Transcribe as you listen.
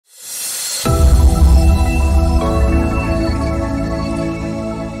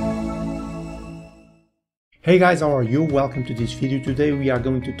Hey guys, how are you? Welcome to this video. Today we are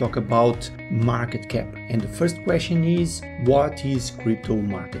going to talk about market cap. And the first question is, what is crypto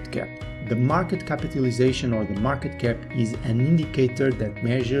market cap? The market capitalization or the market cap is an indicator that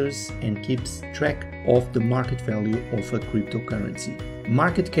measures and keeps track of the market value of a cryptocurrency.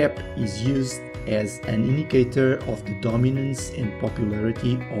 Market cap is used as an indicator of the dominance and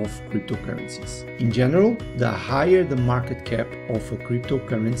popularity of cryptocurrencies. In general, the higher the market cap of a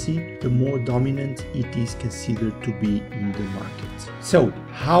cryptocurrency, the more dominant it is considered to be in the market. So,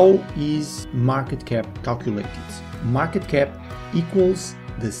 how is market cap calculated? Market cap equals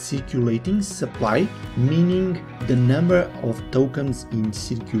the circulating supply, meaning the number of tokens in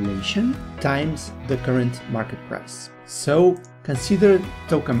circulation times the current market price. So, consider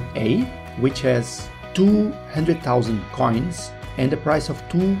token A, which has 200,000 coins and a price of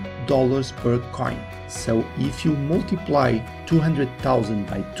 $2 per coin. So if you multiply 200,000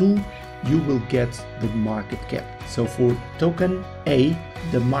 by 2, you will get the market cap. So for token A,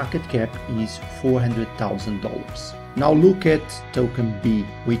 the market cap is $400,000. Now look at token B,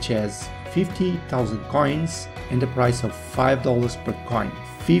 which has 50,000 coins and a price of $5 per coin.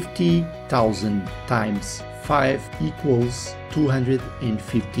 50,000 times 5 equals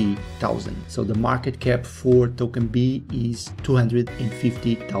 250,000. So the market cap for token B is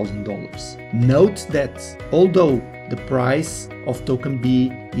 $250,000. Note that although the price of token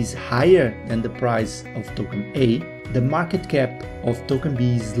B is higher than the price of token A, the market cap of token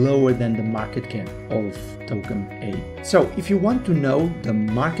B is lower than the market cap of token A. So if you want to know the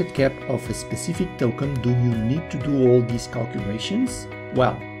market cap of a specific token, do you need to do all these calculations?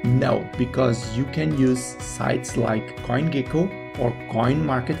 Well, no, because you can use sites like CoinGecko or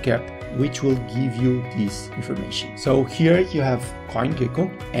CoinMarketCap, which will give you this information. So here you have CoinGecko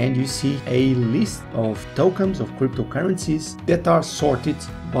and you see a list of tokens of cryptocurrencies that are sorted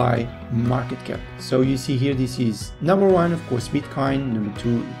by market cap. So you see here, this is number 1, of course, Bitcoin, number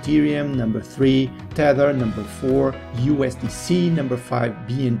 2, Ethereum, number 3, Tether, number 4, USDC, number 5,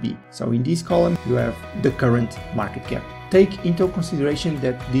 BNB. So in this column, you have the current market cap. Take into consideration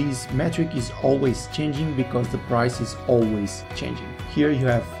that this metric is always changing because the price is always changing. Here you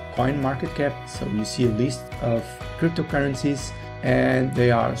have CoinMarketCap, so you see a list of cryptocurrencies and they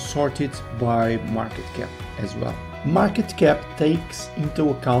are sorted by market cap as well. Market cap takes into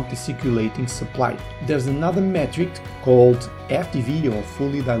account the circulating supply. There's another metric called FDV or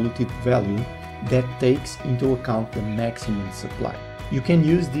fully diluted value that takes into account the maximum supply. You can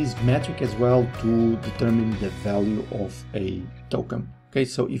use this metric as well to determine the value of a token. Okay,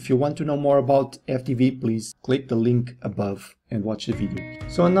 so if you want to know more about FDV, please click the link above and watch the video.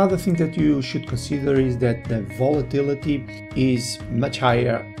 So another thing that you should consider is that the volatility is much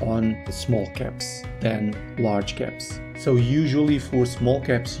higher on the small caps than large caps. So usually for small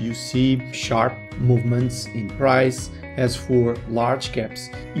caps you see sharp movements in price, as for large caps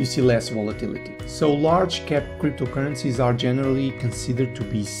you see less volatility. So large cap cryptocurrencies are generally considered to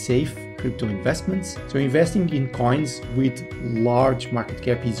be safe crypto investments. So investing in coins with large market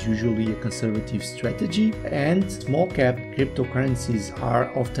cap is usually a conservative strategy, and small cap cryptocurrencies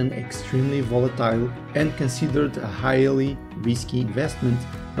are often extremely volatile and considered a highly risky investment,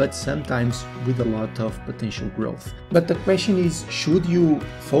 but sometimes with a lot of potential growth. But the question is, should you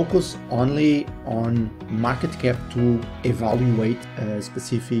focus only on market cap to evaluate a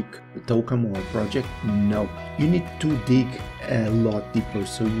specific token or project? No, you need to dig a lot deeper.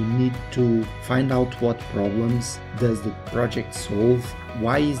 So you need to find out what problems does the project solve,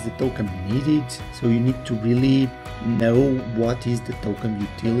 why is the token needed. So you need to really know what is the token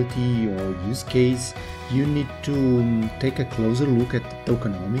utility or use case. You need to take a closer look at the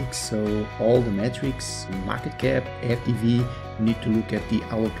tokenomics, so all the metrics, market cap, FDV. You need to look at the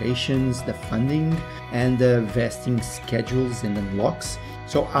allocations, the funding, and the vesting schedules and unlocks.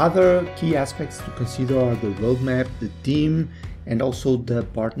 So other key aspects to consider are the roadmap, the team, and also the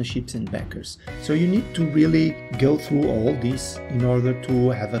partnerships and backers. So you need to really go through all this in order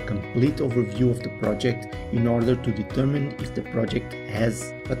to have a complete overview of the project, in order to determine if the project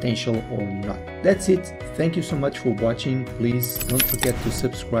has potential or not. That's it. Thank you so much for watching. Please don't forget to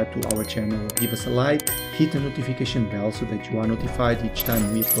subscribe to our channel, give us a like, hit the notification bell so that you are notified each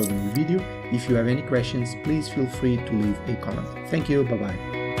time we upload a new video. If you have any questions, please feel free to leave a comment. Thank you.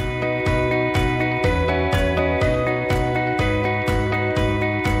 Bye-bye.